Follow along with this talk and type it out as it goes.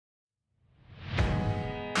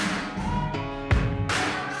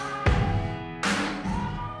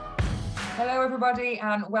Hello everybody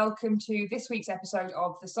and welcome to this week's episode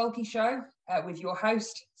of The Sulky Show with your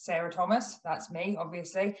host Sarah Thomas. That's me,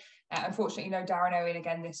 obviously. Unfortunately, no Darren Owen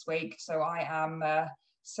again this week, so I am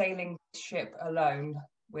sailing the ship alone,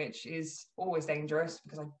 which is always dangerous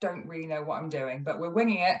because I don't really know what I'm doing, but we're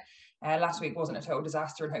winging it. Last week wasn't a total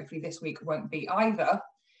disaster and hopefully this week won't be either.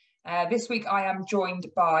 This week I am joined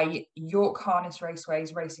by York Harness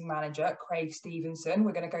Raceway's racing manager, Craig Stevenson.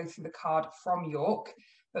 We're going to go through the card from York.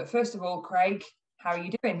 But first of all, Craig, how are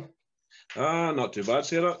you doing? Not too bad,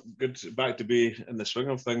 Sarah. Good back to be in the swing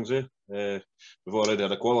of things. We've already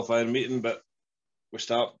had a qualifying meeting, but we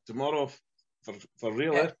start tomorrow for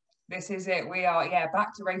real. Yeah, this is it. We are,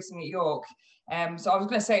 back to racing at York. So I was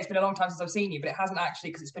going to say it's been a long time since I've seen you, but it hasn't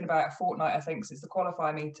actually, because it's been about a fortnight, I think, since the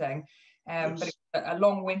qualifying meeting. Yes. But it's a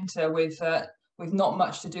long winter with not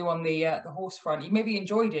much to do on the horse front. You maybe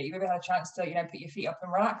enjoyed it. You maybe had a chance to, put your feet up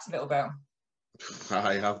and relax a little bit.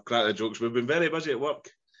 I have cracked the jokes. We've been very busy at work.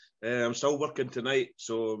 I'm still working tonight,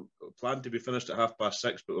 so planned to be finished at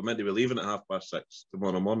 6:30, but we're meant to be leaving at 6:30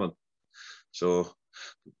 tomorrow morning. So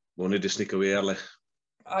we'll need to sneak away early.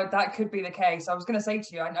 That could be the case. I was going to say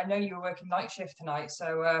to you, I know you were working night shift tonight,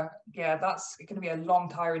 so that's going to be a long,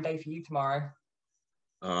 tiring day for you tomorrow.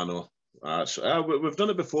 I know. We've done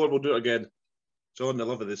it before. We'll do it again. It's on the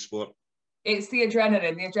love of this sport. It's the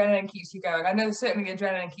adrenaline. The adrenaline keeps you going. I know certainly the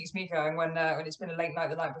adrenaline keeps me going when it's been a late night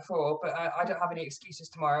the night before, but I don't have any excuses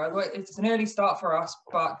tomorrow. It's an early start for us,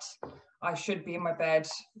 but I should be in my bed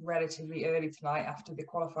relatively early tonight after the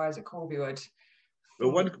qualifiers at Corbywood.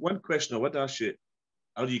 Well, one question I would ask you,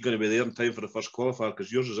 are you going to be there in time for the first qualifier?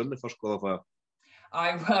 Because yours is in the first qualifier.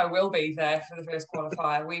 I will be there for the first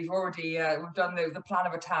qualifier. We've already we've done the plan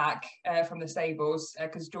of attack from the stables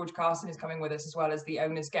because George Carson is coming with us as well as the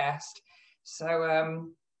owner's guest. So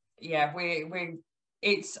I'm not going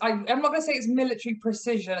to say it's military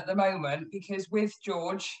precision at the moment because with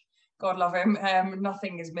George, God love him,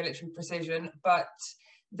 nothing is military precision, but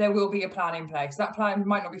there will be a plan in place. That plan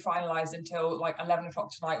might not be finalised until like 11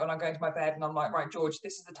 o'clock tonight when I'm going to my bed and I'm like, right, George,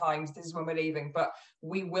 this is the times, this is when we're leaving, but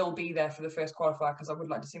we will be there for the first qualifier because I would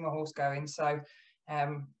like to see my horse going. So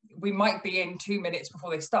we might be in 2 minutes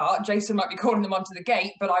before they start. Jason might be calling them onto the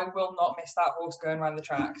gate, but I will not miss that horse going around the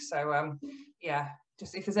track. So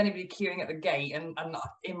just if there's anybody queuing at the gate and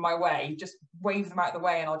in my way, just wave them out of the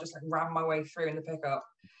way and I'll just like ram my way through in the pickup.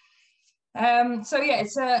 It's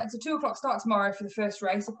a 2 o'clock start tomorrow for the first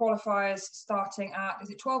race. The qualifiers starting at, is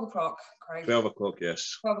it 12 o'clock, Craig? 12 o'clock,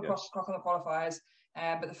 yes. 12 o'clock on the qualifiers.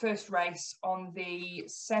 But the first race on the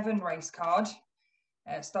 7 race card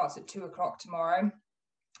starts at 2 o'clock tomorrow.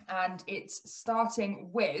 And it's starting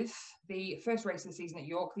with the first race of the season at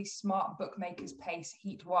York, the Smart Bookmakers Pace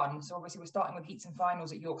Heat 1. So obviously we're starting with heats and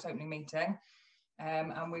finals at York's opening meeting.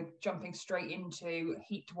 And we're jumping straight into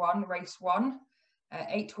Heat 1, Race 1.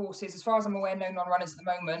 8 horses, as far as I'm aware, no non-runners at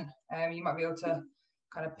the moment. You might be able to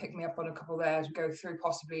kind of pick me up on a couple there to go through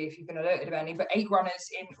possibly if you've been alerted of any, but 8 runners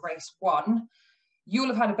in Race 1. You'll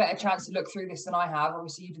have had a better chance to look through this than I have.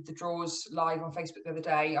 Obviously, you did the draws live on Facebook the other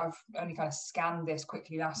day. I've only kind of scanned this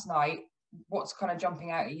quickly last night. What's kind of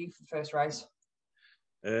jumping out at you for the first race?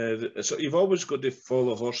 So you've always got to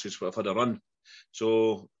follow horses that have had a run.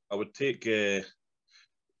 So I would take 2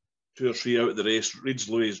 or 3 out of the race. Reed's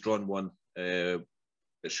Louis has drawn 1.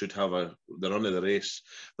 It should have the run of the race.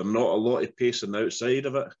 There's not a lot of pace on the outside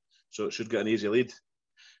of it, so it should get an easy lead.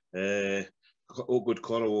 Oakwood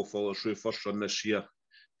Coral will follow through first run this year.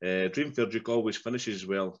 Dreamfair Duke always finishes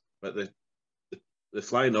well, but the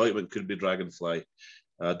flying ointment could be Dragonfly.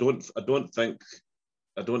 I don't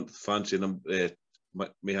fancy them.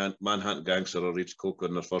 Manhattan Gangster or Reed's Coco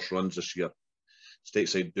in their first runs this year.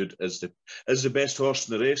 Stateside Dude is the best horse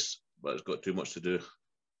in the race, but it's got too much to do.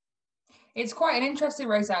 It's quite an interesting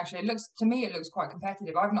race, actually. It looks quite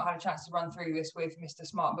competitive. I've not had a chance to run through this with Mr.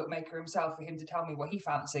 Smart Bookmaker himself for him to tell me what he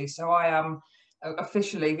fancies. So I am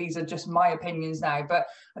officially, these are just my opinions now. But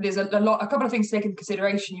there's a couple of things to take into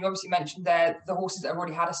consideration. You obviously mentioned there the horses that have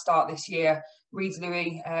already had a start this year. Reed's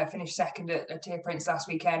Louis finished second at Tier Prince last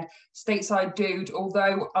weekend. Stateside Dude,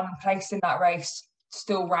 although unplaced in that race,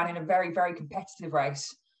 still ran in a very, very competitive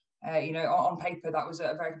race. On paper, that was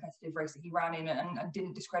a very competitive race that he ran in and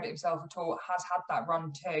didn't discredit himself at all. Has had that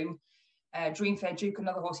run too. Dreamfair Duke,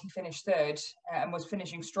 another horse, he finished 3rd and was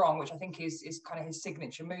finishing strong, which I think is kind of his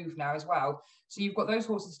signature move now as well. So you've got those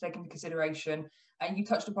horses to take into consideration. And you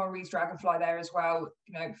touched upon Reed's Dragonfly there as well.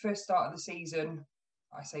 First start of the season,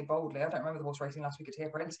 I say boldly, I don't remember the horse racing last week at Tier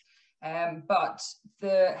Prince. But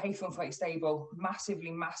the Haythorne Fleet Stable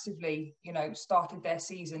massively, started their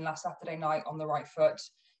season last Saturday night on the right foot.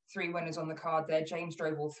 3 winners on the card there. James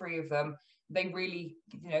drove all 3 of them. they really,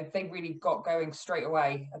 they really got going straight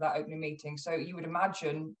away at that opening meeting. So you would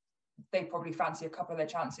imagine they probably fancy a couple of their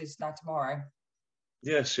chances now tomorrow.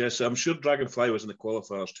 Yes, I'm sure Dragonfly was in the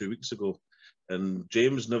qualifiers 2 weeks ago, and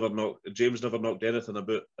James never knocked anything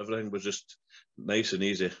about. Everything was just nice and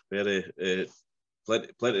easy. Very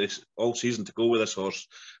plenty all season to go with this horse.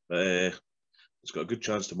 It's got a good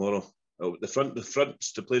chance tomorrow. The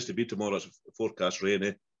front's the place to be tomorrow. It's forecast rain,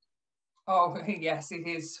 eh? Oh yes, it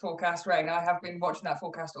is forecast rain. I have been watching that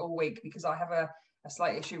forecast all week because I have a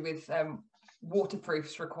slight issue with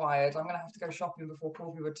waterproofs required. I'm going to have to go shopping before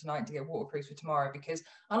Broadwood tonight to get waterproofs for tomorrow, because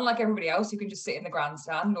unlike everybody else who can just sit in the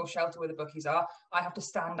grandstand or shelter where the bookies are, I have to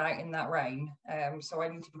stand out in that rain. So I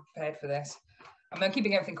need to be prepared for this. I'm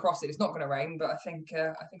keeping everything crossed. It's not going to rain, but I think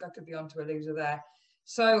I could be onto a loser there.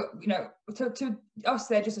 So, to us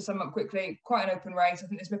there, just to sum up quickly, quite an open race. I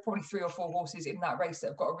think there's been probably 3 or 4 horses in that race that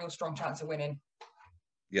have got a real strong chance of winning.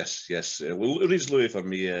 Yes. Well, Reed's Louis for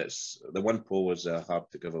me, it's the one pole was hard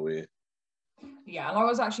to give away. Yeah, and I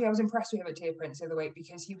was impressed with him at Tier Prince the other week,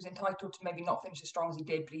 because he was entitled to maybe not finish as strong as he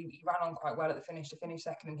did, but he ran on quite well at the finish to finish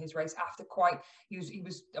second in his race after he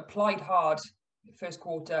was applied hard first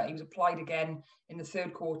quarter. He was applied again in the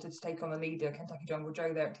third quarter to take on the leader, Kentucky Jungle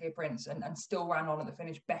Joe, there at Tier Prince, and still ran on at the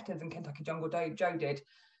finish better than Kentucky Jungle Joe did.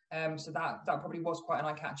 So that probably was quite an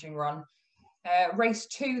eye-catching run. Race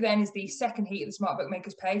 2 then is the second heat of the Smart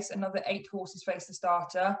Bookmakers Pace. Another 8 horses face the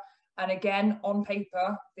starter. And again, on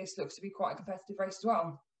paper, this looks to be quite a competitive race as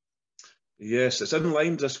well. Yes, it's in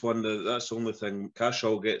line, this one. That's the only thing.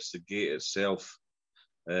 Cashall gets the gate itself.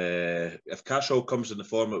 If Cashall comes in the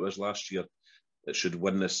form it was last year, it should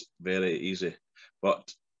win this very easy. But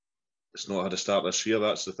it's not had a start this year.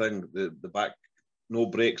 That's the thing. The back, no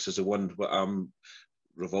breaks is the one what I'm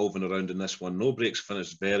revolving around in this one. No breaks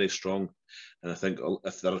finished very strong. And I think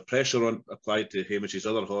if there is pressure applied to Hamish's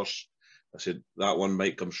other horse, I said that one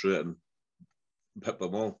might come through it and hit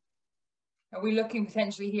them all. Are we looking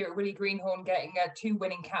potentially here at Willie Greenhorn getting 2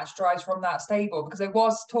 winning catch drives from that stable? Because there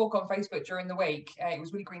was talk on Facebook during the week. It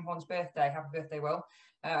was Willie Greenhorn's birthday. Happy birthday, Will.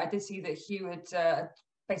 I did see that Hugh had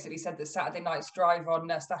basically said that Saturday night's drive on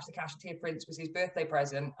Stash the Cash at Tier Prince was his birthday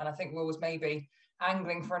present. And I think Will was maybe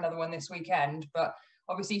angling for another one this weekend. But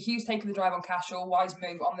obviously, Hugh's taken the drive on Cashel. Wise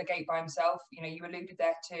move on the gate by himself. You alluded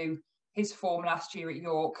there to his form last year at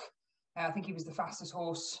York. I think he was the fastest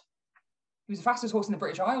horse. He was the fastest horse in the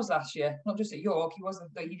British Isles last year, not just at York.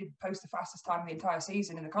 He did post the fastest time of the entire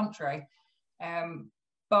season in the country.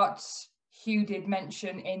 But Hugh did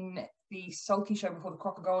mention in the Sulky show before the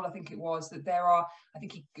Crock of Gold, I think it was, that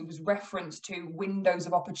it was reference to windows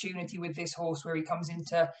of opportunity with this horse where he comes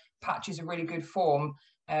into patches of really good form.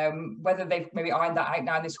 Whether they've maybe ironed that out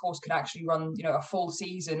now, this horse could actually run, a full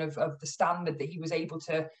season of the standard that he was able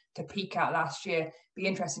to peak at last year. Be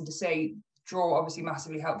interesting to see. Draw obviously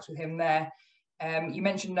massively helps with him there. You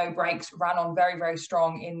mentioned no breaks, ran on very, very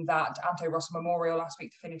strong in that Anto Russell Memorial last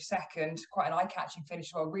week to finish second. Quite an eye-catching finish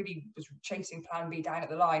as well. Really was chasing Plan B down at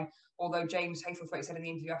the line. Although James Haythornthwaite said in the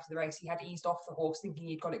interview after the race he had eased off the horse, thinking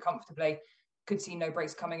he'd got it comfortably, could see no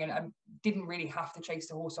breaks coming, and didn't really have to chase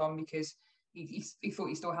the horse on because he thought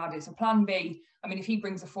he still had it. So Plan B, if he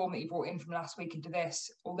brings the form that he brought in from last week into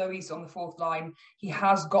this, although he's on the 4th line, he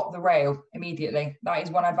has got the rail immediately. That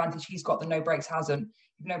is one advantage he's got that no breaks hasn't.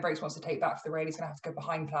 If no breaks wants to take back for the rail, he's going to have to go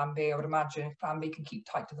behind Plan B, I would imagine, if Plan B can keep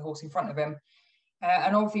tight to the horse in front of him.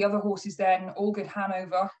 And of the other horses then, All Good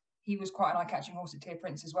Hanover, he was quite an eye-catching horse at Tier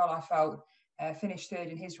Prince as well, I felt. Finished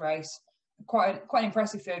 3rd in his race. Quite an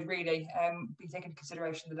impressive 3rd, really. Be taken into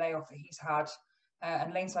consideration the layoff that he's had.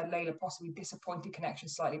 And Laneside Layla possibly disappointed connection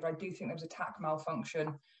slightly, but I do think there was a tack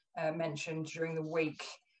malfunction mentioned during the week,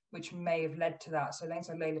 which may have led to that. So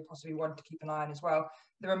Laneside Layla possibly one to keep an eye on as well.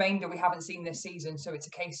 The remainder we haven't seen this season, so it's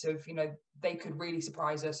a case of, they could really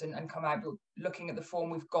surprise us and come out. But looking at the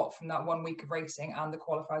form we've got from that 1 week of racing and the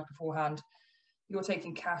qualifiers beforehand, you're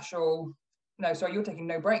taking you're taking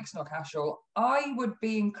no breaks, not Cashel. I would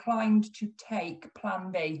be inclined to take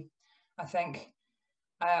Plan B, I think.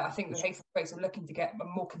 I think the Haythornthwaites are looking to get a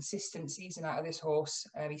more consistent season out of this horse.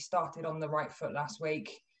 He started on the right foot last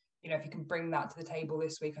week. If you can bring that to the table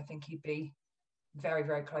this week, I think he'd be very,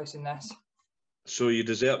 very close in this. So you're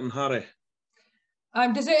deserting Harry?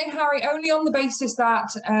 I'm deserting Harry only on the basis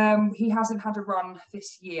that he hasn't had a run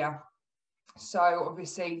this year. So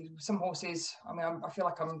obviously some horses, I feel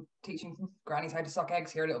like I'm teaching grannies how to suck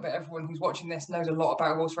eggs here a little bit. Everyone who's watching this knows a lot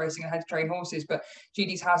about horse racing and how to train horses, but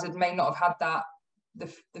GD's Hazard may not have had that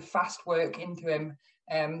the fast work into him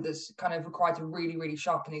that's kind of required to really, really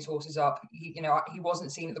sharpen these horses up. He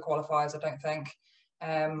wasn't seen at the qualifiers, I don't think.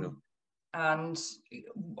 No. And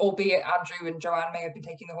albeit Andrew and Joanne may have been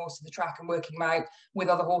taking the horse to the track and working him out with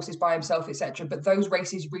other horses by himself, etc., but those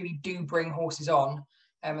races really do bring horses on,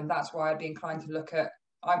 and that's why I'd be inclined to look at.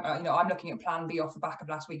 I'm looking at Plan B off the back of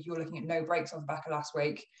last week. You're looking at No Breaks off the back of last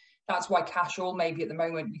week. That's why Cashel, maybe at the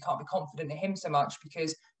moment, we can't be confident in him so much,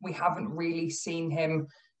 because we haven't really seen him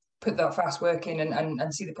put that fast work in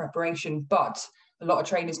and see the preparation. But a lot of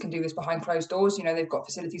trainers can do this behind closed doors. They've got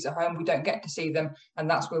facilities at home. We don't get to see them. And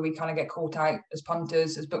that's where we kind of get caught out as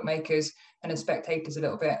punters, as bookmakers, and as spectators a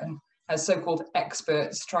little bit, and as so-called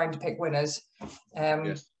experts trying to pick winners.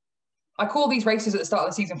 Yes. I call these races at the start of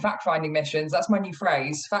the season fact-finding missions. That's my new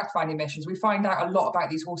phrase, fact-finding missions. We find out a lot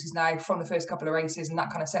about these horses now from the first couple of races, and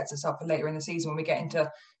that kind of sets us up for later in the season when we get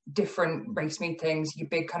into different race meetings, your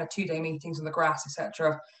big kind of 2-day meetings on the grass,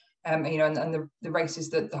 etc. And the races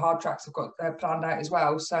that the hard tracks have got planned out as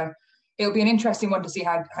well. So it'll be an interesting one to see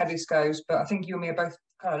how this goes. But I think you and me are both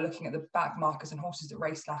kind of looking at the back markers and horses that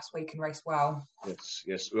raced last week and raced well.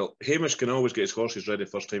 Yes. Well, Hamish can always get his horses ready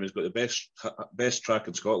first time. He's got the best track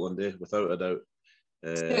in Scotland, without a doubt.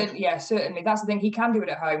 Certainly. That's the thing. He can do it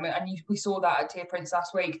at home, and we saw that at Tier Prince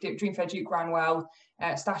last week. Dreamfair Duke ran well.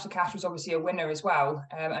 Stash of Cash was obviously a winner as well,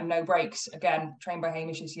 and No Breaks, again, trained by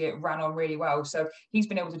Hamish this year, ran on really well. So he's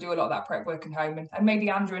been able to do a lot of that prep work at home, and maybe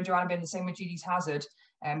Andrew and Joanne have been the same with GD's Hazard.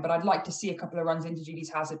 But I'd like to see a couple of runs into GD's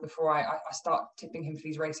Hazard before I start tipping him for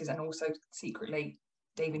these races. And also secretly,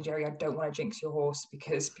 Dave and Jerry, I don't want to jinx your horse,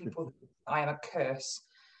 because I am a curse.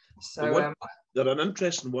 So they're an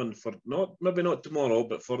interesting one for maybe not tomorrow,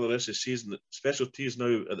 but for the rest of the season. Specialties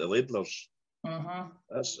now at the Laidlers. Mm-hmm.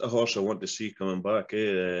 That's a horse I want to see coming back.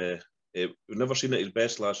 We've never seen it at his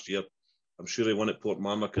best last year. I'm sure he won at Port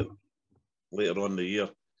Marmacket later on in the year.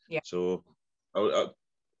 Yeah. So I'd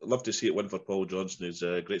love to see it win for Paul Johnson, who's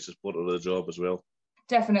a great supporter of the job as well.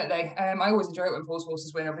 Definitely. I always enjoy it when Paul's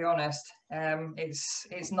horses win, I'll be honest.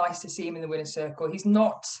 It's nice to see him in the winner's circle.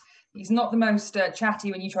 He's not the most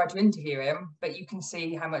chatty when you try to interview him, but you can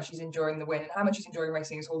see how much he's enjoying the win and how much he's enjoying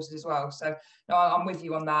racing his horses as well. So no, I'm with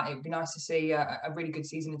you on that. It would be nice to see a really good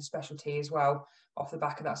season in specialty as well, off the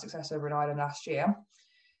back of that success over in Ireland last year.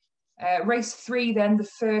 Race 3 then, the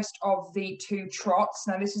first of the 2 trots.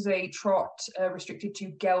 Now this is a trot restricted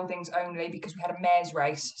to geldings only, because we had a mares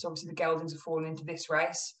race. So obviously the geldings have fallen into this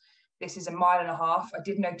race. This is 1.5 miles. I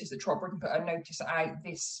did notice that Trot Britain put a notice out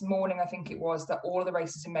this morning, I think it was, that all of the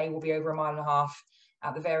races in May will be over 1.5 miles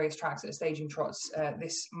at the various tracks that are staging trots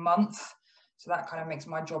this month. So that kind of makes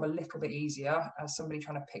my job a little bit easier as somebody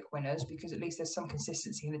trying to pick winners, because at least there's some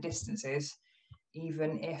consistency in the distances,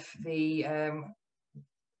 even if the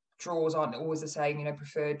draws aren't always the same,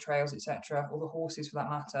 preferred trails, etc., or the horses for that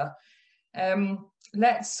matter.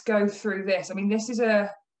 Let's go through this. I mean, this is an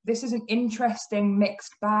interesting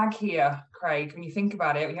mixed bag here, Craig, when you think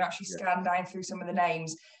about it, when you actually scan down through some of the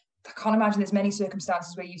names. I can't imagine there's many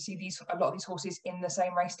circumstances where you see a lot of these horses in the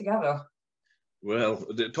same race together. Well,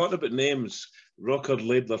 talking about names, Rockard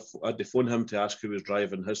Laidler, I had to phone him to ask who was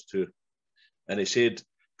driving his 2. And he said,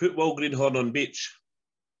 put Will Greenhorn on beach.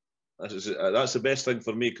 That's the best thing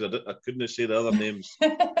for me, because I couldn't say the other names.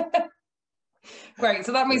 Great,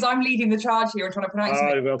 so that means I'm leading the charge here and trying to pronounce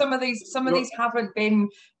it. Well, some of these haven't been,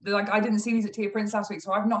 like, I didn't see these at Tier Prince last week,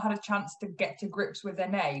 so I've not had a chance to get to grips with their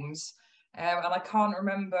names. And I can't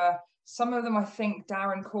remember, some of them I think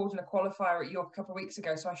Darren called in a qualifier at York a couple of weeks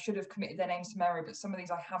ago, so I should have committed their names to memory, but some of these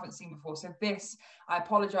I haven't seen before. So this, I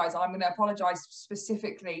apologise. I'm going to apologise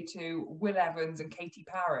specifically to Will Evans and Katie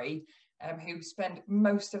Parry, who spend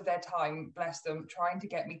most of their time, bless them, trying to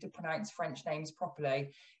get me to pronounce French names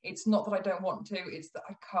properly. It's not that I don't want to, it's that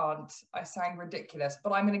I can't. I sound ridiculous,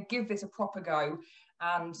 but I'm going to give this a proper go.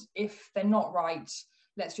 And if they're not right,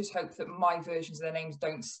 let's just hope that my versions of their names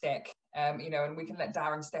don't stick, and we can let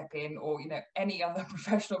Darren step in, or, any other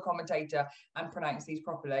professional commentator, and pronounce these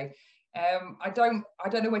properly. I don't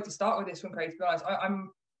know where to start with this one, Craig, to be honest. I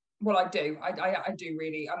do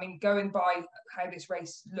really. I mean, going by how this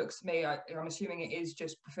race looks to me, I'm assuming it is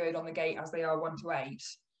just preferred on the gate as they are 1 to 8.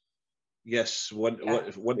 Yes, 1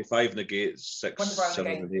 to 5 in the gate, 6,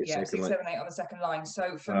 7 and 8. Yeah, 6, 7, 8 on the second line.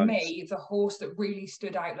 So for me, the horse that really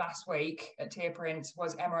stood out last week at Tier Prince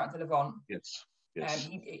was Emirat de Levant. Yes.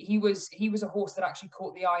 He was a horse that actually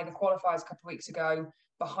caught the eye in the qualifiers a couple of weeks ago,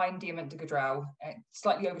 behind Diamant de Gadrel,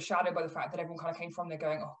 slightly overshadowed by the fact that everyone kind of came from there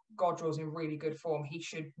going, oh, Godrell's in really good form, he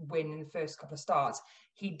should win in the first couple of starts.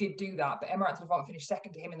 He did do that, but Emirat de Levant finished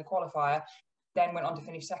second to him in the qualifier, then went on to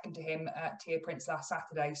finish second to him at Tier Prince last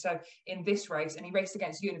Saturday. So in this race, and he raced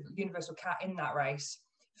against Universal Cat in that race,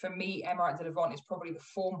 for me, Emirat de Levant is probably the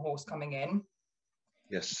form horse coming in.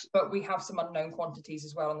 Yes. But we have some unknown quantities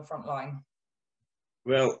as well on the front line.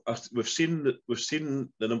 Well, we've seen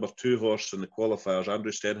the number 2 horse in the qualifiers.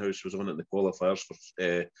 Andrew Stenhouse was on it in the qualifiers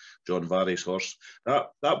for John Varry's horse. That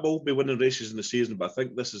will be winning races in the season, but I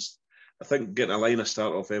think getting a line of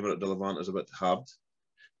start off Emirate de Levant is a bit hard.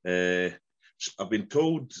 I've been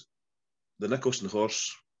told the Nicholson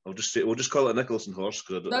horse. We'll just call it a Nicholson horse.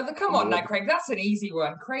 No, come on now, Craig. That's an easy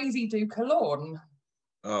one. Crazy Du Cologne.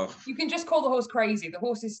 Oh, you can just call the horse Crazy. The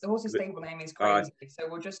horse's stable name is Crazy, so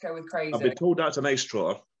we'll just go with Crazy. I've been told that's a nice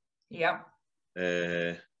trotter. Yeah.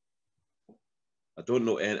 I don't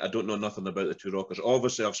know nothing about the 2 Rockers.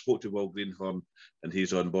 Obviously, I've spoke to Will Greenhorn, and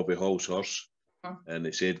he's on Bobby Hall's horse, and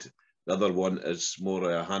he said the other one is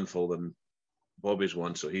more a handful than Bobby's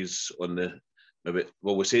one, so he's on the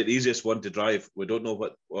we say the easiest one to drive. We don't know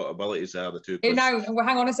what abilities are the 2. Now, well,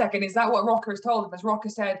 hang on a second. Is that what Rocker has told him? Has Rocker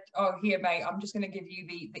said, "Oh, here, mate, I'm just going to give you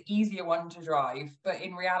the easier one to drive"? But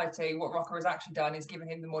in reality, what Rocker has actually done is given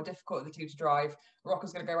him the more difficult of the 2 to drive.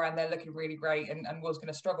 Rocker's going to go around there looking really great, and Will's going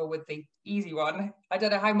to struggle with the easy one. I don't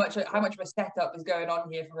know how much of a setup is going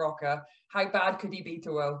on here for Rocker. How bad could he be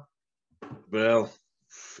to Will? Well,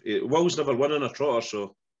 Will's never won in a trotter,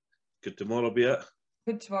 so could tomorrow be it?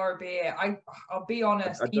 Could tomorrow be it? I'll be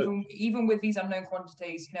honest. Even with these unknown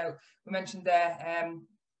quantities, we mentioned there,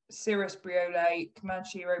 Cirrus Briolet,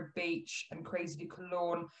 Comanchero Beach, and Crazy Du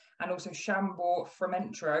Cologne, and also Chambord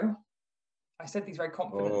Frementro. I said these very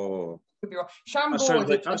confident. Oh, could be wrong. Chambord.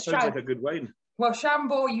 That sounds like a good wine. Well,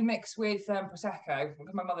 Chambord you mix with Prosecco,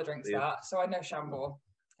 because my mother drinks that, so I know Chambord.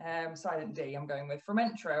 Silent D, I'm going with.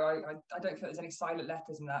 Frementro, I don't feel there's any silent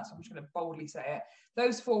letters in that, so I'm just going to boldly say it.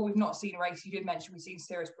 Those 4 we've not seen race. You did mention we've seen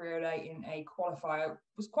Cirrus Briolet in a qualifier. It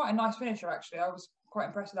was quite a nice finisher, actually. I was quite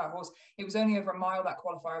impressed with that horse. It was only over a mile, that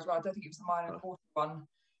qualifier as well. I don't think it was the mile and a quarter one.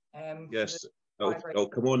 Yes, I'll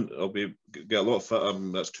come on. Get a lot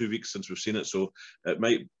of that's 2 weeks since we've seen it, so it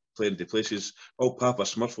might play into places. Papa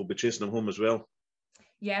Smurf will be chasing him home as well.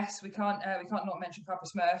 Yes, we can't not mention Papa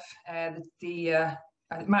Smurf.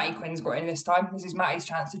 Matty Quinn's got in this time. This is Matty's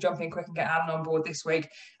chance to jump in quick and get Alan on board this week.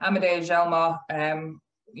 Amadeo Gelmar,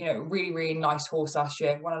 really, really nice horse last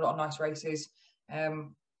year. Won a lot of nice races.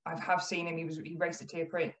 I have seen him. He raced at Tier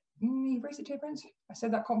Prince. He raced at Tier Prince? I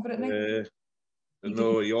said that confidently.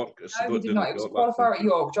 No, York. No, he did not. It was a qualifier at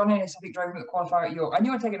York. John Ennis, I think, drove him at the qualifier at York. I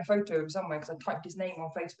knew I'd taken a photo of him somewhere because I typed his name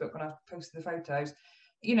on Facebook when I posted the photos.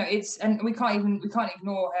 And we can't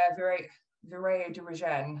ignore Vireo de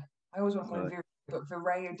Regenne. I always want to call him Vireo, but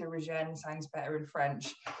Vireo de Regenne sounds better in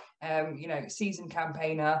French. Seasoned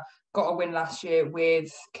campaigner, got a win last year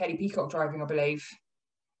with Kelly Peacock driving, I believe,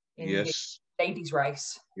 in the ladies'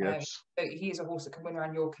 race. Yes. So he is a horse that can win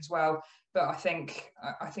around York as well. But I think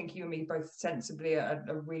you and me both sensibly are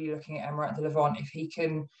really looking at Emirate de Levant. If he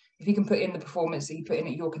can put in the performance that he put in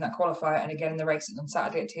at York in that qualifier, and again in the race on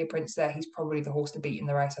Saturday at Tier Prince, there he's probably the horse to beat in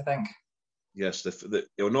the race, I think. Yes,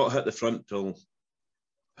 he'll not hit the front till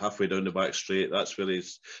halfway down the back straight. That's where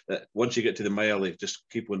once you get to the mile, he just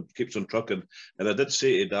keeps on trucking. And I did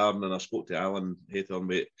say to Darren, and I spoke to Alan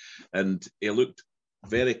Haythorne, and he looked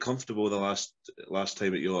very comfortable the last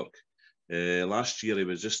time at York. Last year he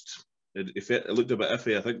was just. It looked a bit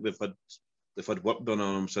iffy. I think they've had work done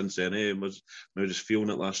on him since then. He was maybe just feeling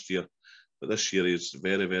it last year, but this year he's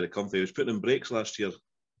very, very comfy. He was putting in brakes last year.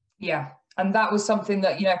 Yeah, and that was something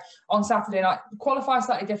that on Saturday night qualify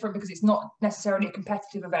slightly different because it's not necessarily a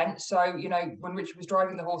competitive event. So when Richard was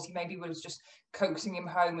driving the horse, he maybe was just coaxing him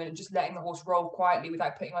home and just letting the horse roll quietly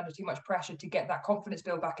without putting him under too much pressure to get that confidence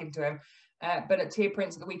build back into him. But at Tier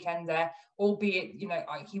Prince at the weekend there, albeit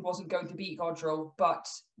he wasn't going to beat Godrel, but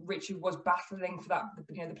Richard was battling for that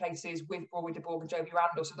the places with Broadway de Bourg and Joby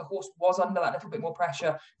Randall, so the horse was under that little bit more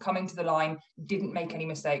pressure coming to the line, didn't make any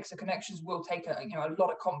mistakes. So Connections will take a lot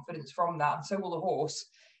of confidence from that, and so will the horse.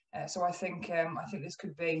 So I think this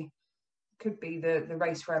could be the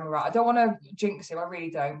race for Emirate. I don't want to jinx him, I really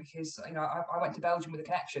don't, because I went to Belgium with the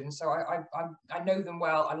Connections, so I know them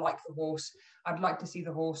well. I like the horse. I'd like to see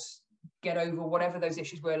the horse get over whatever those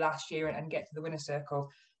issues were last year and get to the winner's circle.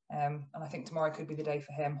 And I think tomorrow could be the day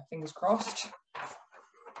for him. Fingers crossed.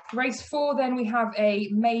 Race 4, then we have a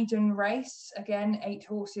maiden race. Again, 8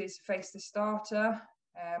 horses face the starter.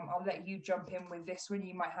 I'll let you jump in with this one.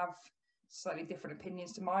 You might have slightly different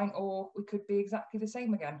opinions to mine, or we could be exactly the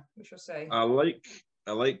same again, which we'll see. I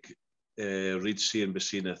like Reed C and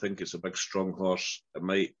Bassina. I think it's a big, strong horse. It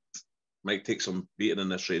might take some beating in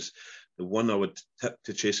this race. The one I would tip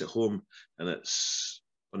to chase at home, and it's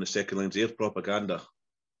on the second line's Air Propaganda.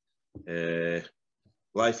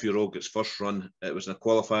 Live Rogue, its first run. It was in a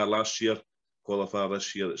qualifier last year. Qualifier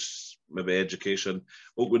this year, it's maybe Education.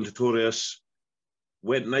 Oakland Notorious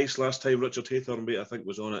went nice last time. Richard Haythorne, I think,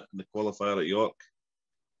 was on it in the qualifier at York.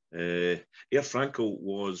 Air Franco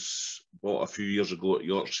was bought a few years ago at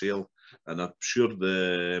York Sale, and I'm sure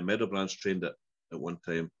the Meadowbrands trained it at one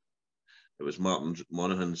time. It was Martin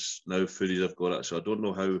Monaghan's. Now Furies have got it, so I don't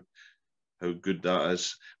know how good that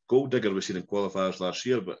is. Gold Digger was seen in qualifiers last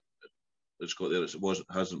year, but it's got there. It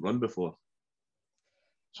hasn't run before.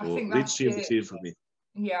 So I think let's see if it's for me.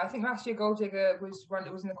 Yeah, I think last year Gold Digger was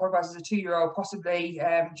in the qualifiers as a 2-year-old, possibly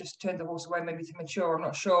just turned the horse away maybe to mature. I'm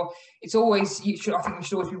not sure. It's always I think we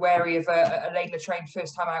should always be wary of a later trained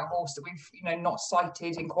first time out horse that we've not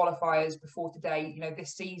sighted in qualifiers before today.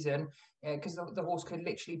 This season, because the horse could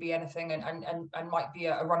literally be anything and might be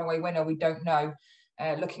a runaway winner. We don't know.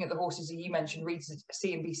 Looking at the horses that you mentioned, Reed's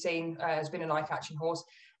See and Be Seen has been an eye-catching horse.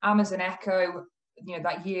 Amazon Echo,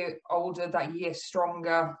 that year older, that year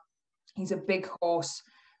stronger. He's a big horse.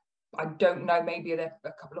 I don't know, maybe a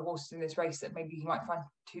couple of horses in this race that maybe he might find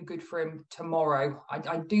too good for him tomorrow.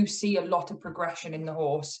 I do see a lot of progression in the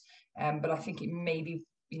horse, but I think it maybe,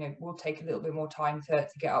 will take a little bit more time to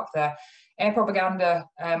get up there. Air Propaganda,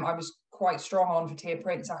 I was quite strong on for Tia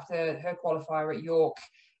Prince after her qualifier at York.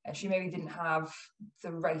 She maybe didn't have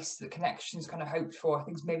the race that Connections kind of hoped for.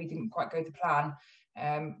 Things maybe didn't quite go to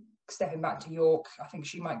plan. Stepping back to York, I think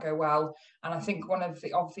she might go well. And I think one of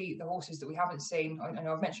the horses that we haven't seen, I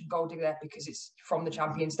know I've mentioned Gold Digger there because it's from the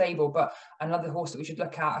champion stable, but another horse that we should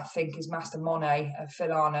look at, I think, is Master Monet of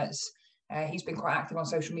Phil Arnott's. He's been quite active on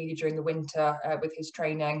social media during the winter with his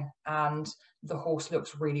training, and the horse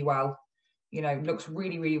looks really well. Looks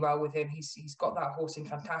really, really well with him. He's got that horse in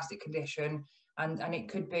fantastic condition, and it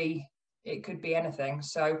could be anything.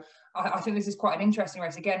 So I think this is quite an interesting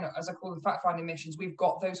race. Again, as I call them fact-finding missions, we've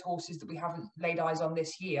got those horses that we haven't laid eyes on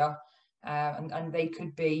this year, and they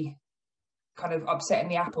could be kind of upsetting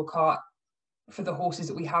the apple cart for the horses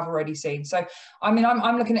that we have already seen. So, I mean,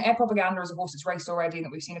 I'm looking at Air Propaganda as a horse that's raced already and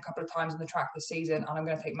that we've seen a couple of times on the track this season, and I'm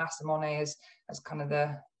going to take Master Monet as kind of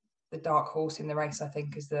the dark horse in the race. I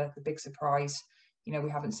think is the big surprise. We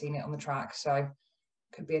haven't seen it on the track, so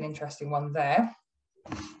could be an interesting one there.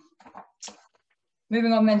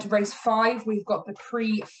 Moving on then to race 5, we've got the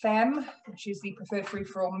Prix Femme, which is the preferred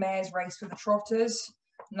free-for-all mares race for the trotters.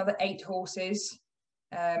 Another 8 horses.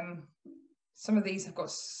 Some of these have got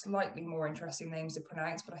slightly more interesting names to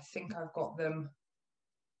pronounce, but I think I've got them.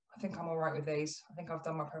 I think I'm all right with these. I think I've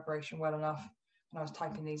done my preparation well enough. And I was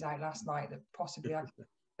typing these out last night that possibly I could do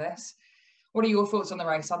this. What are your thoughts on the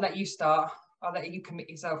race? I'll let you start. I'll let you commit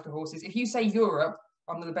yourself to horses. If you say Europe,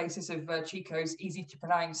 on the basis of Chico's easy to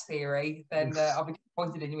pronounce theory, then I'll be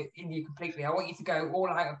disappointed in you completely. I want you to go all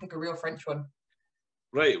out and pick a real French one.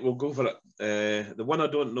 Right, we'll go for it. The one I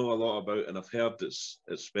don't know a lot about, and I've heard it's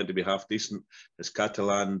meant to be half decent, is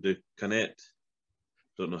Catalan du Canet.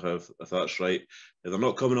 Don't know if that's right. They're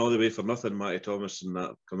not coming all the way for nothing, Matty Thomas and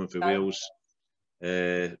that, coming from Wales.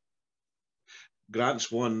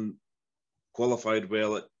 Grant's one qualified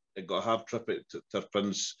well. It got a half trip at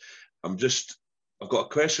Turpins. I've got a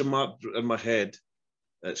question mark in my head.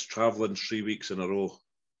 It's travelling 3 weeks in a row.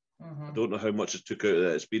 Mm-hmm. I don't know how much it took out of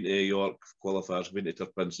that. It's been to York qualifiers, been to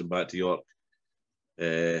Turpins and back to York.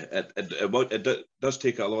 It does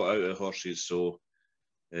take a lot out of horses. So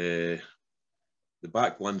the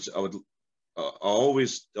back ones, I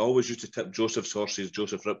always used to tip Joseph's horses,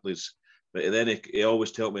 Joseph Ripley's, but then he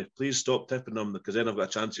always told me, please stop tipping them because then I've got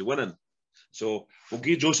a chance of winning. So we'll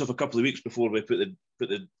give Joseph a couple of weeks before we put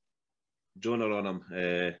the Jonah on him.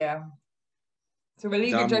 Yeah. So we're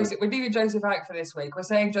leaving Joseph out for this week. We're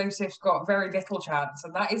saying Joseph's got very little chance,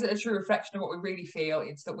 and that isn't a true reflection of what we really feel.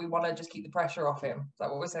 It's that we want to just keep the pressure off him. Is that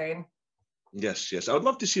what we're saying? Yes. I would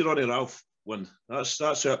love to see Ronnie Ralph win. That's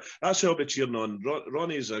who I'll be cheering on.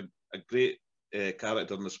 Ronnie's a great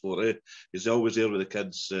character in the sport. He's always there with the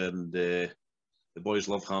kids, and the boys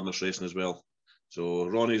love harness racing as well. So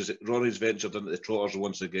Ronnie's ventured into the trotters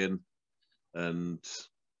once again, and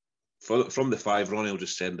from the 5, Ronnie will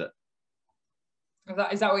just send it.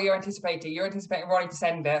 Is that what you're anticipating? You're anticipating Ronnie to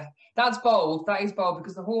send it. That's bold. That is bold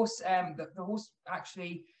because the horse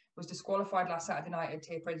actually was disqualified last Saturday night at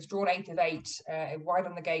Tia Prince, drawn 8 of 8, wide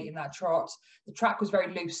on the gate in that trot. The track was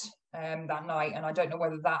very loose that night, and I don't know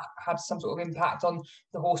whether that had some sort of impact on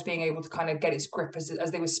the horse being able to kind of get its grip as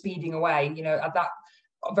they were speeding away. At that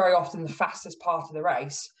very often the fastest part of the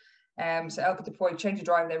race. So Elka Depoy changed the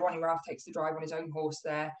driver there. Ronnie Ralph takes the drive on his own horse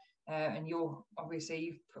there. And you've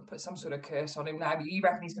put some sort of curse on him now. But you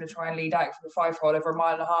reckon he's going to try and lead out for the 5-hole over a 1.5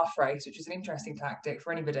 mile race, which is an interesting tactic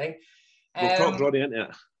for anybody. We'll talk Ronnie into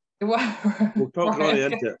it. We'll talk Ronnie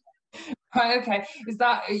into it. Right, okay. Is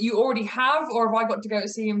that you already have, or have I got to go to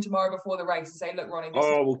see him tomorrow before the race and say, look, Ronnie,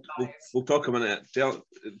 we'll talk him into it.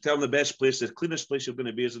 Tell him the best place, the cleanest place you're going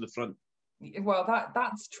to be is in the front. Well,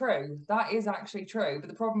 that's true. That is actually true. But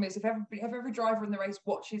the problem is, if every driver in the race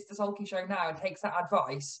watches the Sulky show now and takes that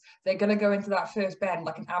advice, they're going to go into that first bend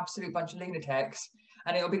like an absolute bunch of lunatics,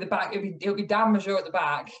 and it'll be the back. It'll be Dan Major at the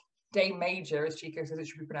back, Dame Major, as Chico says it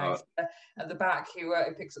should be pronounced, at the back, who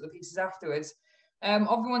picks up the pieces afterwards.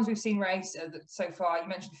 Of the ones we've seen race so far, you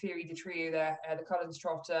mentioned Fury de Trio there, the Cullens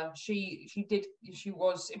trotter. She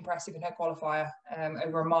was impressive in her qualifier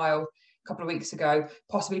over a mile a couple of weeks ago.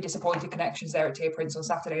 Possibly disappointed connections there at Tier Prince on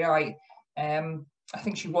Saturday night. I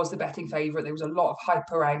think she was the betting favourite. There was a lot of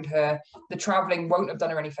hype around her. The travelling won't have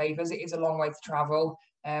done her any favours. It is a long way to travel.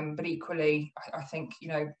 But equally, I think,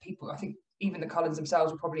 I think even the Cullens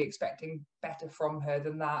themselves were probably expecting better from her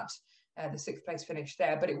than that. The 6th place finish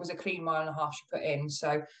there, but it was a clean 1.5 miles she put in.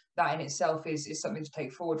 So that in itself is something to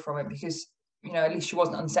take forward from it, because, at least she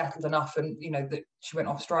wasn't unsettled enough and, that she went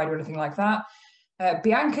off stride or anything like that.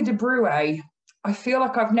 Bianca de Brue, I feel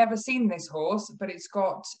like I've never seen this horse, but it's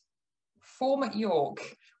got form at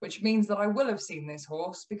York, which means that I will have seen this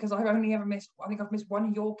horse, because I've only ever missed, I think I've missed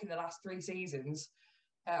one York in the last 3 seasons.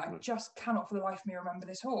 I just cannot for the life of me remember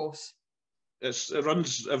this horse. It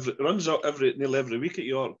runs nearly every week at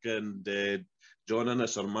York, and John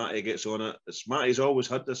Innes or Matty gets on it. Matty's always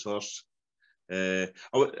had this horse. It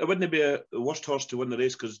wouldn't be the worst horse to win the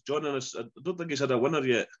race, because John Innes, I don't think he's had a winner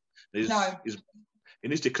yet. No. He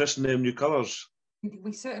needs to christen them new colours.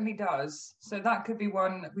 We certainly does. So that could be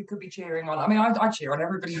one we could be cheering on. I mean, I cheer on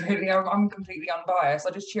everybody, really. I'm completely unbiased.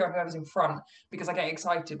 I just cheer on whoever's in front because I get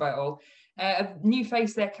excited by it all. A new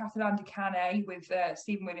face there, Catalan de Canet, with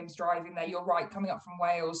Stephen Williams driving there. You're right, coming up from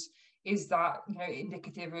Wales. Is that,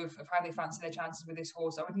 indicative of how they fancy their chances with this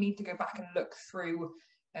horse? I would need to go back and look through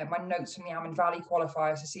my notes from the Ammon Valley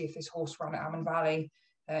qualifiers to see if this horse ran at Ammon Valley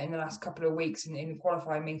in the last couple of weeks in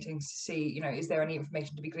qualifying meetings, to see, is there any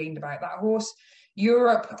information to be gleaned about that horse.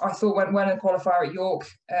 Europe, I thought, went well in the qualifier at York,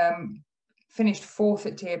 finished 4th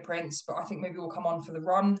at Tier Prince, but I think maybe we'll come on for the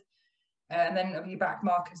run. And then of your back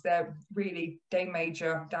markers there, really, Dame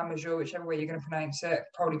Major, Dan Major, whichever way you're going to pronounce it.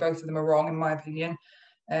 Probably both of them are wrong, in my opinion.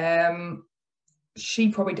 She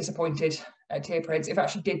probably disappointed at Tier Prince. If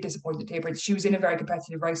actually did disappoint at Tier Prince, she was in a very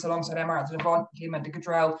competitive race alongside Emma Devant, Diamant de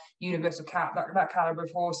Gadrell, Universal Cat, that calibre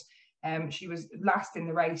of horse. She was last in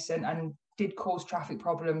the race and did cause traffic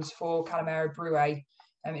problems for Calamera Brue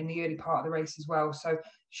in the early part of the race as well. So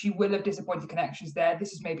she will have disappointed connections there.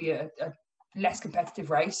 This is maybe a less competitive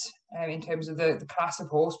race in terms of the class of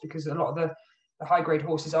horse, because a lot of the high grade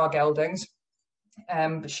horses are geldings.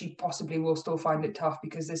 But she possibly will still find it tough,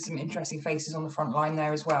 because there's some interesting faces on the front line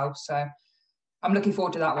there as well. So I'm looking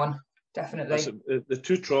forward to that one, definitely. Listen, the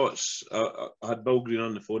 2 trots, I had Bill Green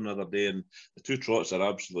on the phone the other day, and the 2 trots are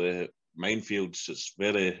absolutely minefields. It's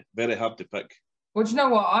very, very hard to pick. Well, do you know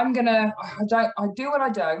what? I do what I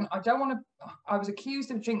don't. I don't want to. I was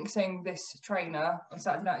accused of jinxing this trainer on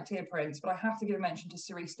Saturday night at Tier Prince, but I have to give a mention to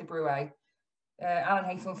Cerise de Brue. Alan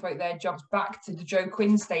Haythornthwaite there jumps back to the Joe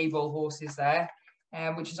Quinn stable horses there,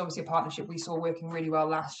 which is obviously a partnership we saw working really well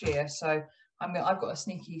last year. So I've got a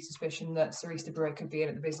sneaky suspicion that Cerise de Brue could be in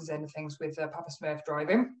at the business end of things with Papa Smurf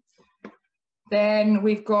driving. Then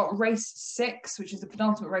we've got race 6, which is the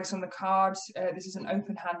penultimate race on the card. This is an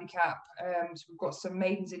open handicap. So we've got some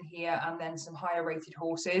maidens in here and then some higher rated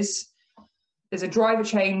horses. There's a driver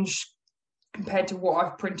change compared to what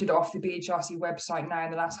I've printed off the BHRC website now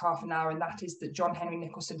in the last half an hour, and that is that John Henry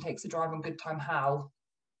Nicholson takes the drive on Good Time Hal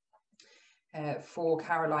for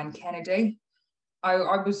Caroline Kennedy. I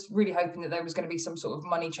was really hoping that there was going to be some sort of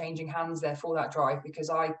money changing hands there for that drive,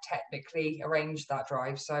 because I technically arranged that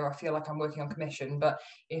drive. So I feel like I'm working on commission. But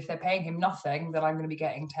if they're paying him nothing, then I'm going to be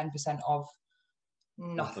getting 10% of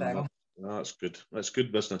nothing. No, that's good. That's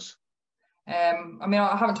good business. I mean,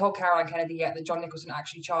 I haven't told Caroline Kennedy yet that John Nicholson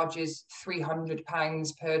actually charges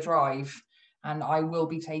 £300 per drive. And I will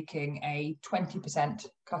be taking a 20%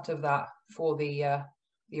 cut of that for the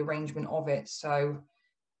arrangement of it. So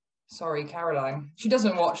sorry, Caroline. She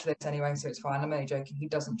doesn't watch this anyway, so it's fine. I'm only joking. He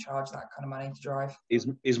doesn't charge that kind of money to drive.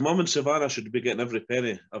 His mum and Savannah should be getting every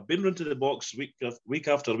penny. I've been round to the box week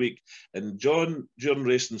after week, and John, during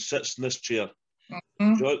racing, sits in this chair.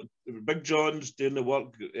 Mm-hmm. Big John's doing the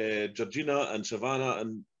work, Georgina and Savannah,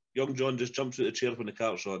 and young John just jumps out of the chair when the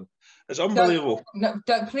cart's on. It's unbelievable.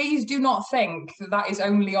 Please do not think that is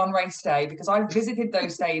only on race day, because I visited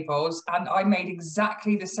those stables and I made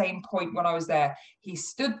exactly the same point when I was there. He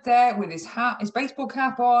stood there with his hat, his baseball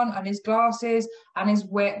cap on, and his glasses and his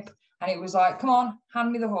whip, and it was like, come on,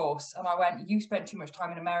 hand me the horse. And I went, you spent too much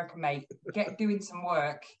time in America, mate. Get doing some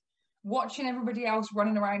work. Watching everybody else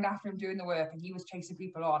running around after him doing the work, and he was chasing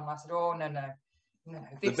people on. And I said, oh, no.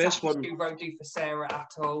 This the best one won't do for Sarah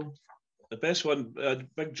at all. The best one,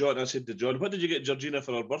 Big John, I said to John, what did you get Georgina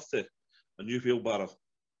for her birthday? A new wheelbarrow.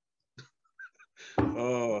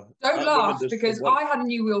 Oh, don't laugh, because I had a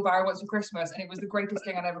new wheelbarrow once for Christmas and it was the greatest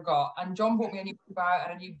thing I'd ever got. And John bought me a new wheelbarrow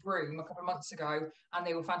and a new broom a couple of months ago, and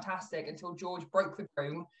they were fantastic until George broke the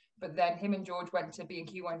broom. But then him and George went to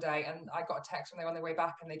B&Q one day, and I got a text when they were on their way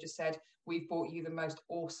back, and they just said, "We've bought you the most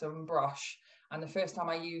awesome brush." And the first time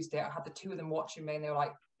I used it, I had the two of them watching me, and they were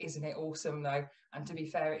like, "Isn't it awesome though?" And to be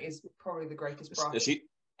fair, it is probably the greatest brush.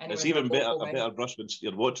 It's even better, a better brush when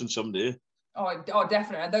you're watching somebody. Oh,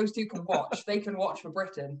 definitely. And those two can watch. They can watch for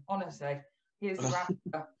Britain, honestly. Here's the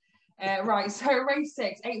graph. Right, so race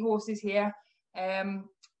 6, 8 horses here. I'm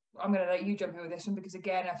going to let you jump in with this one because,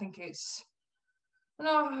 again, I think it's...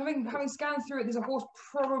 No, having scanned through it, there's a horse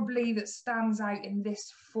probably that stands out in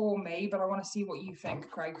this for me, but I want to see what you think,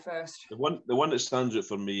 Craig, first. The one that stands out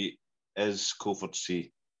for me is Colford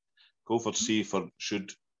C. Colford C for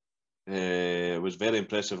Should. Was very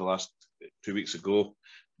impressive the last 2 weeks ago.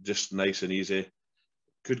 Just nice and easy.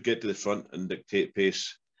 Could get to the front and dictate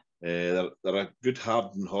pace. They're a good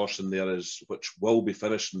hardened horse in there, which will be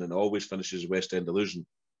finishing and always finishes West End Illusion.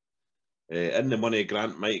 In the money,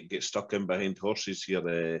 Grant might get stuck in behind horses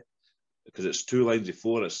here because it's 2 lines of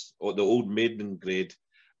 4. It's the old maiden grade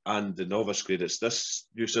and the novice grade. It's this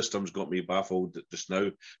new system's got me baffled just now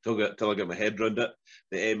till I get my head around it.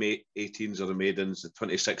 The M18s are the maidens, the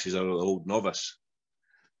 26s are the old novice.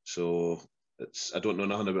 So I don't know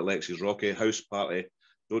nothing about Lexi's Rocky. House Party,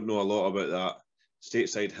 don't know a lot about that.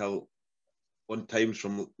 Stateside Hill, on times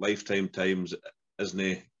from Lifetime Times, isn't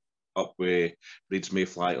he up with Breeds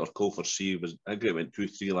Mayfly or Colford C? I think it went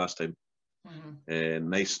 2-3 last time.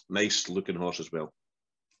 Nice looking horse as well.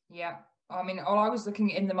 Yeah, I mean, I was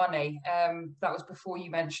looking in the money. That was before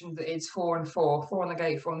you mentioned that it's 4 and 4 on the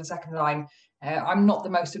gate, 4 on the second line. I'm not the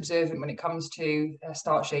most observant when it comes to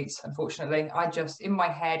start sheets, unfortunately. I just, in my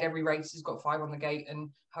head, every race has got 5 on the gate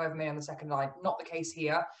and however many on the second line. Not the case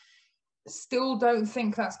here. Still don't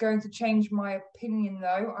think that's going to change my opinion,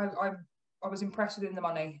 though. I was impressed with In the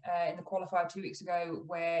Money in the qualifier 2 weeks ago,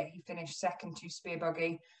 where he finished second to Spear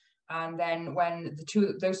Buggy. And then when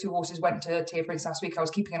those two horses went to Tier Prince last week, I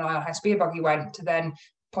was keeping an eye on how Spear Buggy went to then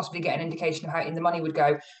possibly get an indication of how In the Money would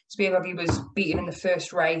go. Spear Buggy was beaten in the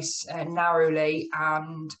first race narrowly,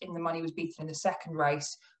 and In the Money was beaten in the second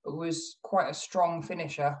race, but was quite a strong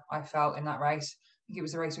finisher, I felt, in that race. I think it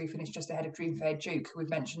was the race where he finished just ahead of Dreamfair Duke, who we've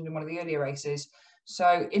mentioned in one of the earlier races.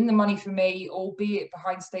 So In the Money for me, albeit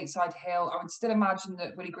behind Stateside Hill, I would still imagine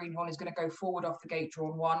that Willie Greenhorn is going to go forward off the gate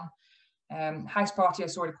drawn 1. House Party, I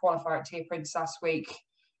saw a qualifier at Tier Prince last week.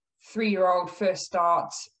 3-year-old first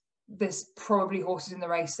start. There's probably horses in the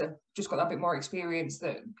race that have just got that bit more experience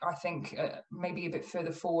that I think maybe a bit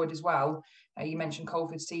further forward as well. You mentioned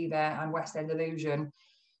Colford C there and West End Illusion.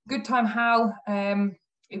 Good Time Hal.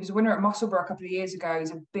 It was a winner at Musselburgh a couple of years ago.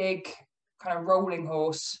 He's a big kind of rolling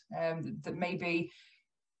horse that maybe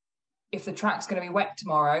if the track's going to be wet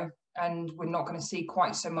tomorrow and we're not going to see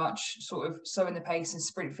quite so much sort of slowing the pace and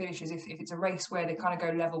sprint finishes, if it's a race where they kind of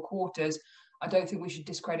go level quarters, I don't think we should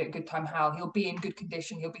discredit Good Time Hal. He'll be in good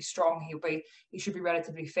condition. He'll be strong. He should be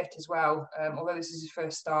relatively fit as well. Although this is his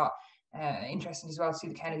first start, interesting as well to see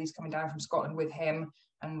the Kennedys coming down from Scotland with him.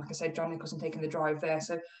 And like I said, John Nicholson taking the drive there.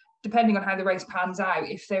 So depending on how the race pans out,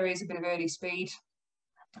 if there is a bit of early speed,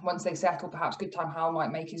 once they settle, perhaps Good Time Hal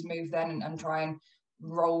might make his move then and try and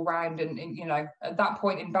roll round and you know, at that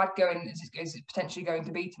point in bad going is potentially going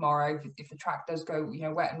to be tomorrow, if the track does go, you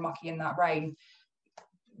know, wet and mucky in that rain,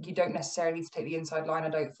 you don't necessarily need to take the inside line. I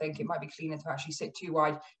don't think it might be cleaner to actually sit too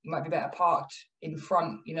wide. You might be better parked in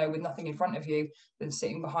front, you know, with nothing in front of you, than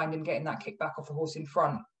sitting behind and getting that kickback off the horse in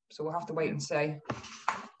front. So we'll have to wait and see.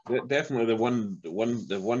 Definitely the one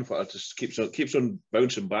that just keeps on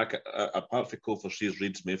bouncing back. Apart from Colford C's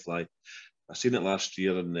Breeds Mayfly, I seen it last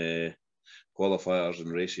year in the qualifiers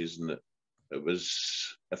and races, and it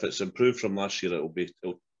was, if it's improved from last year, it'll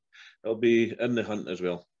be in the hunt as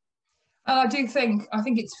well. And I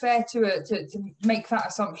think it's fair to make that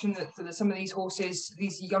assumption that some of these horses,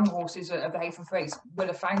 these young horses of the Hayford Thwaites, will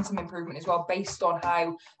have found some improvement as well, based on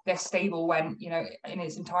how their stable went, you know, in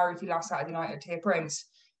its entirety last Saturday night at Tier Prince.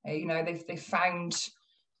 You know, they found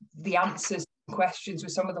the answers to questions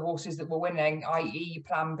with some of the horses that were winning, i.e.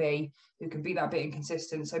 Plan B, who can be that bit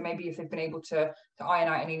inconsistent. So maybe if they've been able to iron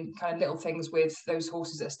out any kind of little things with those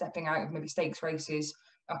horses that are stepping out of maybe stakes races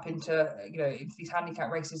up into, you know, into these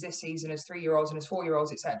handicap races this season as 3-year-olds and as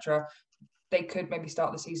 4-year-olds, etc., they could maybe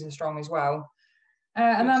start the season strong as well.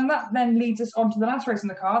 And then that leads us on to the last race in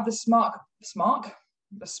the card, the Smart.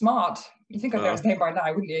 You think I'd know his name by now,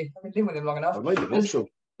 wouldn't you? I've been dealing with him long enough. I might have also.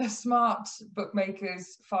 the Smart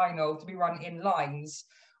Bookmakers Final to be run in lines.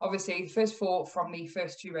 Obviously, first four from the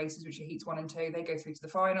first two races, which are heats 1 and 2, they go through to the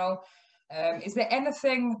final. Is there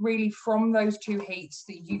anything really from those two heats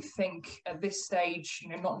that you think at this stage, you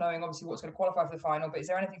know, not knowing obviously what's going to qualify for the final, but is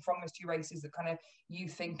there anything from those two races that kind of you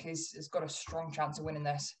think has got a strong chance of winning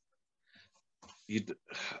this?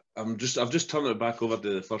 I've just turned it back over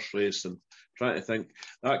to the first race and trying to think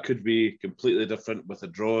that could be completely different with the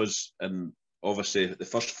draws, and obviously the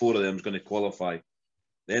first four of them is going to qualify.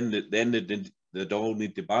 Then they'd all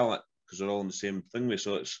need to ballot because they're all in the same thing.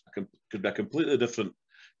 So it could be a completely different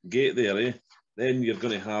gate there, eh? Then you're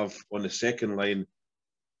going to have on the second line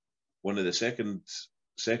one of the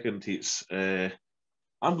second heats.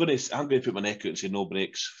 I'm going to put my neck out and say no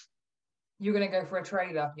breaks. You're going to go for a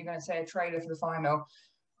trailer. You're going to say a trailer for the final.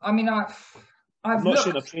 I mean, I'm not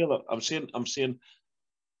saying a trailer. I'm saying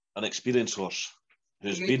an experienced horse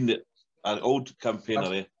who's been an old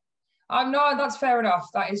campaigner. Eh? No, that's fair enough.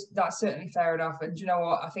 That's certainly fair enough. And do you know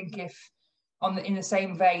what? I think if in the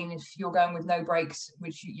same vein, if you're going with no breaks,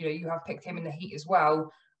 which you have picked him in the heat as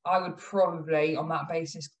well, I would probably on that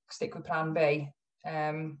basis stick with Plan B.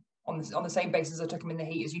 On the same basis I took him in the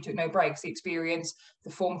heat as you took no breaks, the experience,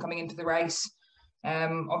 the form coming into the race.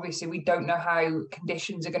 Obviously, we don't know how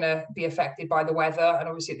conditions are going to be affected by the weather, and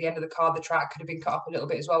obviously at the end of the card, the track could have been cut up a little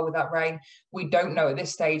bit as well with that rain. We don't know at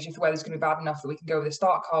this stage if the weather's going to be bad enough that we can go with a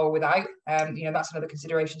start car or without. That's another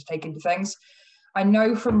consideration to take into things. I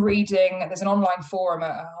know from reading, there's an online forum,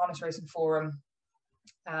 a harness racing forum,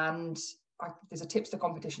 and there's a tipster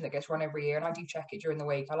competition that gets run every year, and I do check it during the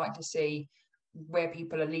week. I like to see where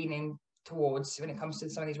people are leaning towards when it comes to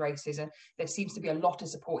some of these races, and there seems to be a lot of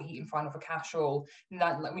support heat and final for Cashall. And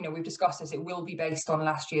that, we've discussed this, it will be based on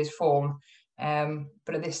last year's form,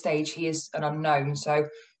 but at this stage he is an unknown. So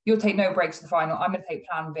you'll take no breaks to the final. I'm going to take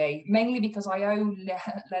Plan B, mainly because I owe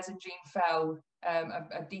Les and Jean Fell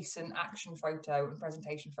a decent action photo and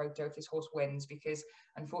presentation photo if this horse wins, because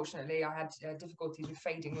unfortunately I had difficulties with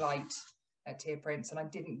fading light at Tier Prince, and I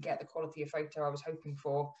didn't get the quality of photo I was hoping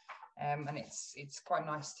for. And it's quite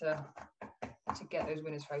nice to get those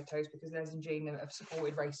winners' photos, because Les and Jean have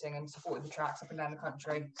supported racing and supported the tracks up and down the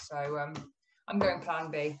country. So I'm going Plan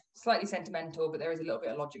B. Slightly sentimental, but there is a little bit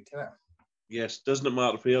of logic to it. Yes, doesn't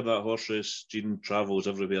matter where that horse race, Jean travels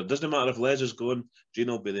everywhere. Doesn't matter if Les is going, Jean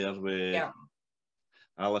will be there. With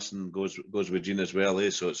Alison goes with Jean as well.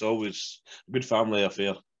 So it's always a good family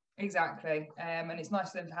affair. Exactly, and it's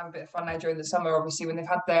nice for them to have a bit of fun now during the summer. Obviously, when they've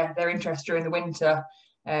had their interest during the winter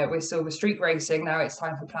with Silver Streak Racing, now it's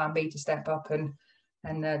time for Plan B to step up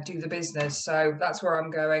and do the business. So that's where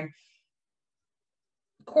I'm going.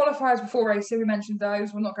 Qualifiers before racing, we mentioned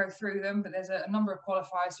those. We'll not go through them, but there's a number of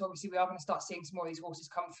qualifiers. So obviously we are going to start seeing some more of these horses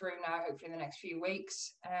come through now, hopefully in the next few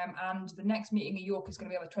weeks. And the next meeting in York is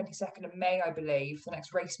going to be on the 22nd of May, I believe, the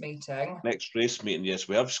next race meeting. Next race meeting, yes.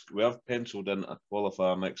 We have penciled in a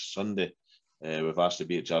qualifier next Sunday. We've asked the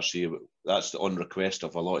BHRC. That's on request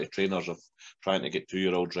of a lot of trainers of trying to get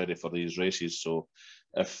 2-year-olds ready for these races. So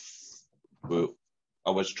I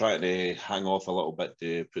was trying to hang off a little bit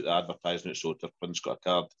to put the advertising out, so if Prince got a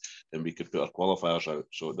card, then we could put our qualifiers out,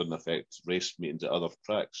 so it didn't affect race meetings at other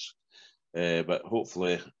tracks. But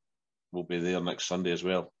hopefully we'll be there next Sunday as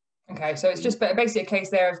well. Okay, so it's just basically a case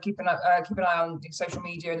there of keep an eye on the social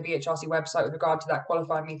media and the BHRC website with regard to that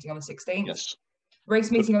qualifying meeting on the 16th. Yes. Race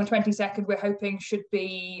meeting on the 22nd, we're hoping should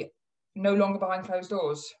be no longer behind closed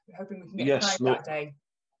doors. We're hoping we can get a crowd that day.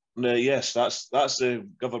 Yes, that's the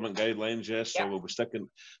government guidelines. Yes, so we'll be sticking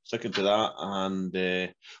to that, and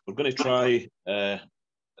we're going to try. The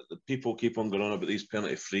people keep on going on about these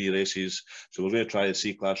penalty-free races, so we're going to try the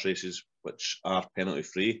C-class races, which are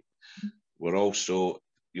penalty-free. We're also,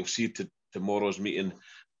 you'll see tomorrow's meeting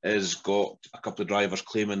has got a couple of drivers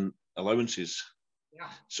claiming allowances. Yeah.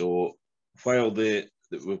 So while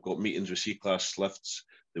we've got meetings with C-class lifts,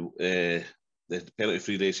 the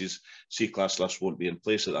penalty-free races, C-class lifts won't be in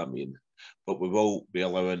place at that meeting, but we will be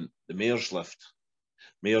allowing the mayor's lift.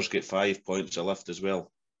 Mayors get 5 points a lift as well.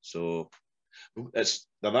 So there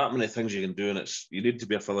are that many things you can do, and you need to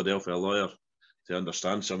be a Philadelphia lawyer to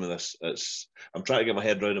understand some of this. I'm trying to get my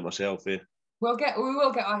head around it myself. We will get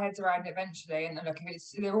our heads around it eventually. And look,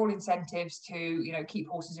 they're all incentives to keep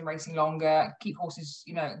horses in racing longer, keep horses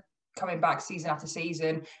coming back season after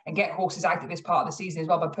season, and get horses out at this part of the season as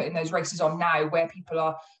well by putting those races on now where people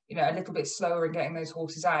are a little bit slower in getting those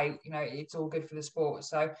horses out. It's all good for the sport.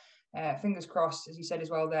 So fingers crossed, as you said as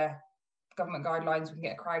well there, government guidelines, we can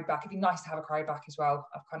get a crowd back. It'd be nice to have a crowd back as well.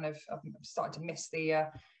 I've started to miss the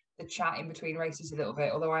chat in between races a little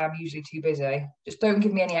bit, although I am usually too busy. Just don't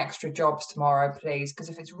give me any extra jobs tomorrow, please, because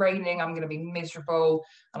if it's raining, I'm going to be miserable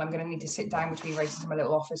and I'm going to need to sit down between races in my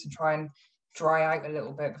little office and try and dry out a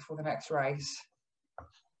little bit before the next race.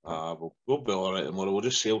 We'll be all right tomorrow. We'll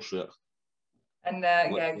just sail through it. And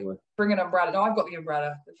yeah, bring an umbrella. No, I've got the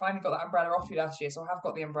umbrella. I finally got that umbrella off you last year, so I have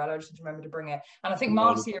got the umbrella. I just need to remember to bring it. And I think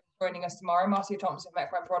Marcia is joining us tomorrow. Marcia Thompson,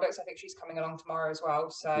 Metchrome Products. I think she's coming along tomorrow as well.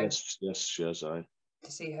 So yes, aye.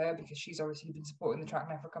 To see her, because she's obviously been supporting the track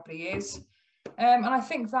now for a couple of years. And I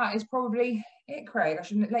think that is probably it, Craig. I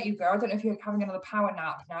shouldn't let you go. I don't know if you're having another power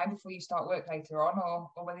nap now before you start work later on,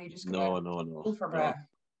 or whether you're just going to go for a bit.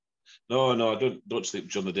 No, I don't sleep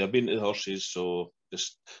during the day. I've been to the horses, so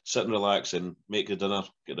just sit and relax and make the dinner,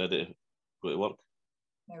 get ready to go to work.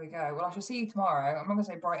 There we go. Well, I shall see you tomorrow. I'm not going to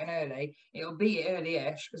say bright and early. It'll be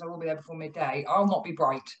early-ish because I will be there before midday. I'll not be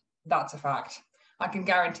bright. That's a fact. I can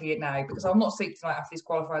guarantee it now, because I'll not sleep tonight after these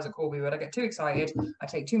qualifiers at Corbywood. I get too excited, I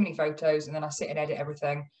take too many photos, and then I sit and edit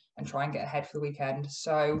everything and try and get ahead for the weekend.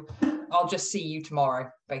 So I'll just see you tomorrow,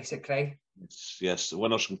 basically. Yes, the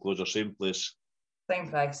winners and closer, same place. Same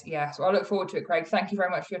place, yeah. So I look forward to it, Craig. Thank you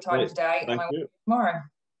very much for your time today. Thank you. Tomorrow.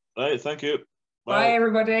 Right, thank you. Bye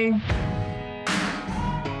everybody.